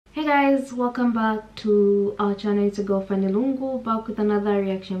Hey guys, welcome back to our channel. It's a girl Fanny, back with another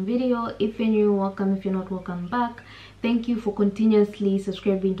reaction video. If you're new, welcome. If you're not, welcome back. Thank you for continuously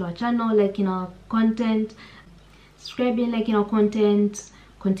subscribing to our channel, liking our content,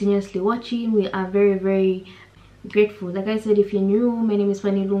 continuously watching. We are very grateful. Like I said, if you're new, my name is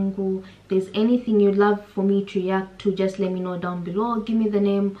Fanny. If there's anything you'd love for me to react to, just let me know down below. Give me the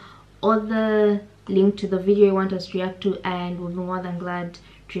name or the link to the video you want us to react to, and we'll be more than glad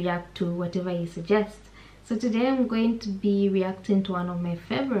to react to whatever you suggest. So today I'm going to be reacting to one of my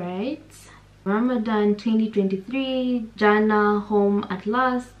favorites, Ramadan 2023, Jannah, Home at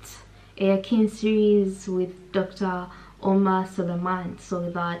Last, a Yaqeen series with Dr. Omar Suleiman. So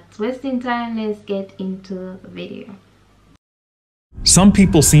without wasting time, let's get into the video. Some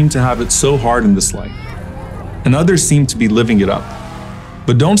people seem to have it so hard in this life, and others seem to be living it up.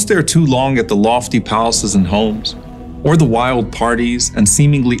 But don't stare too long at the lofty palaces and homes, or the wild parties and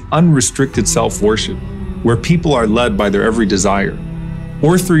seemingly unrestricted self-worship, where people are led by their every desire,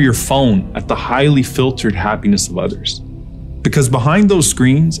 or through your phone at the highly filtered happiness of others. Because behind those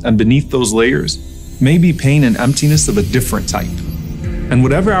screens and beneath those layers may be pain and emptiness of a different type. And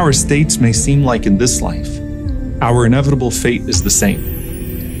whatever our states may seem like in this life, our inevitable fate is the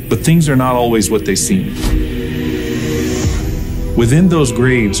same. But things are not always what they seem. Within those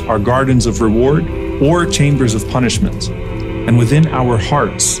graves are gardens of reward or chambers of punishment. And within our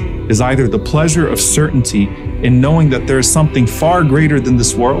hearts is either the pleasure of certainty in knowing that there is something far greater than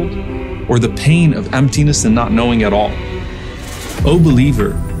this world, or the pain of emptiness in not knowing at all. O believer,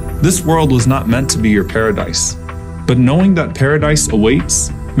 this world was not meant to be your paradise, but knowing that paradise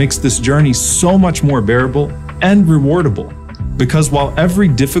awaits makes this journey so much more bearable and rewardable, because while every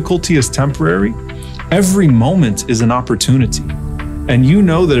difficulty is temporary, every moment is an opportunity. And you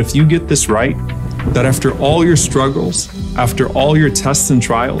know that if you get this right, that after all your struggles, after all your tests and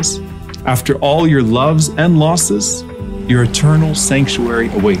trials, after all your loves and losses, your eternal sanctuary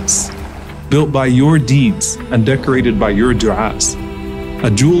awaits, built by your deeds and decorated by your du'as, a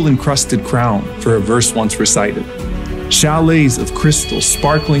jewel-encrusted crown for a verse once recited, chalets of crystal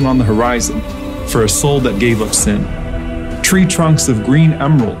sparkling on the horizon for a soul that gave up sin, tree trunks of green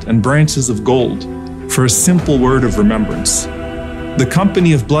emerald and branches of gold for a simple word of remembrance, the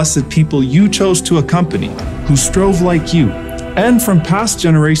company of blessed people you chose to accompany, who strove like you, and from past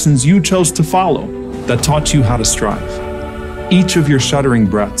generations you chose to follow, that taught you how to strive. Each of your shuddering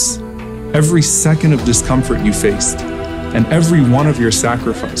breaths, every second of discomfort you faced, and every one of your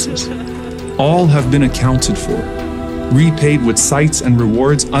sacrifices, all have been accounted for, repaid with sights and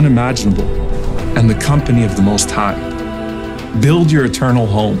rewards unimaginable, and the company of the Most High. Build your eternal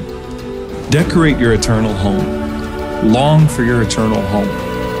home. Decorate your eternal home. Long for your eternal home.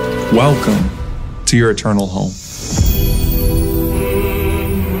 Welcome to your eternal home.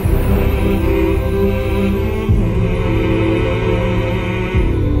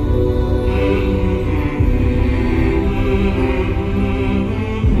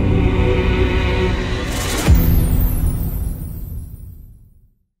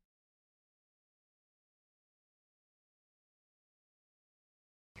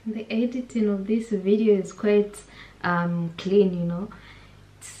 The editing of this video is quite clean, you know,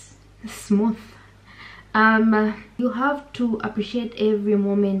 it's smooth. You have to appreciate every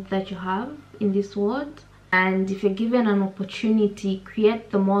moment that you have in this world, and if you're given an opportunity,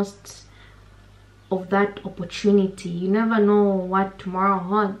 create the most of that opportunity. You never know what tomorrow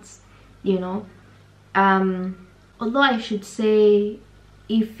holds, you know. Although I should say,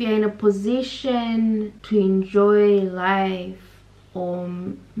 if you're in a position to enjoy life or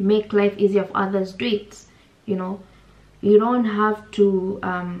make life easier for others, do it, you know. You don't have to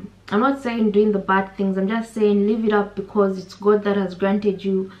I'm not saying doing the bad things, I'm just saying live it up, because it's God that has granted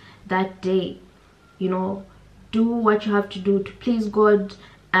you that day, you know. Do what you have to do to please God,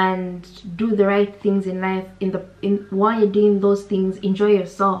 and do the right things in life. While you're doing those things, enjoy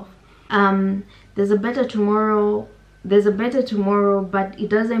yourself. There's a better tomorrow, but it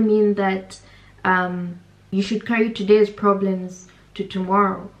doesn't mean that you should carry today's problems to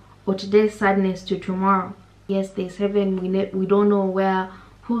tomorrow, or today's sadness to tomorrow. Yes, there's heaven. We don't know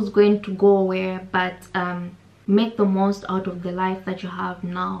who's going to go where, but make the most out of the life that you have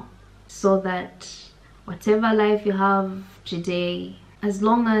now, so that whatever life you have today, as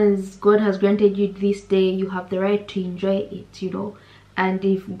long as God has granted you this day, you have the right to enjoy it, you know. And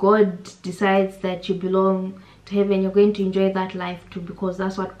if God decides that you belong to heaven, you're going to enjoy that life too, because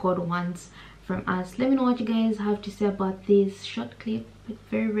that's what God wants from us. Let me know what you guys have to say about this short clip.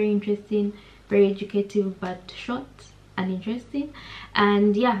 Very interesting, very educative, but short. uninteresting.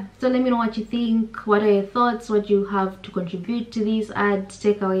 And yeah, so let me know what you think. What are your thoughts? What you have to contribute to this ad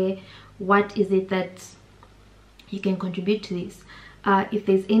takeaway? What is it that you can contribute to this? If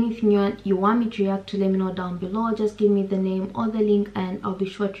there's anything you want me to react to, let me know down below. Just give me the name or the link and I'll be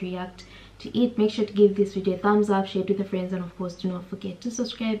sure to react to it. Make sure to give this video a thumbs up, share it with your friends, and of course do not forget to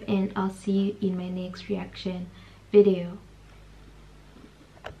subscribe, and I'll see you in my next reaction video.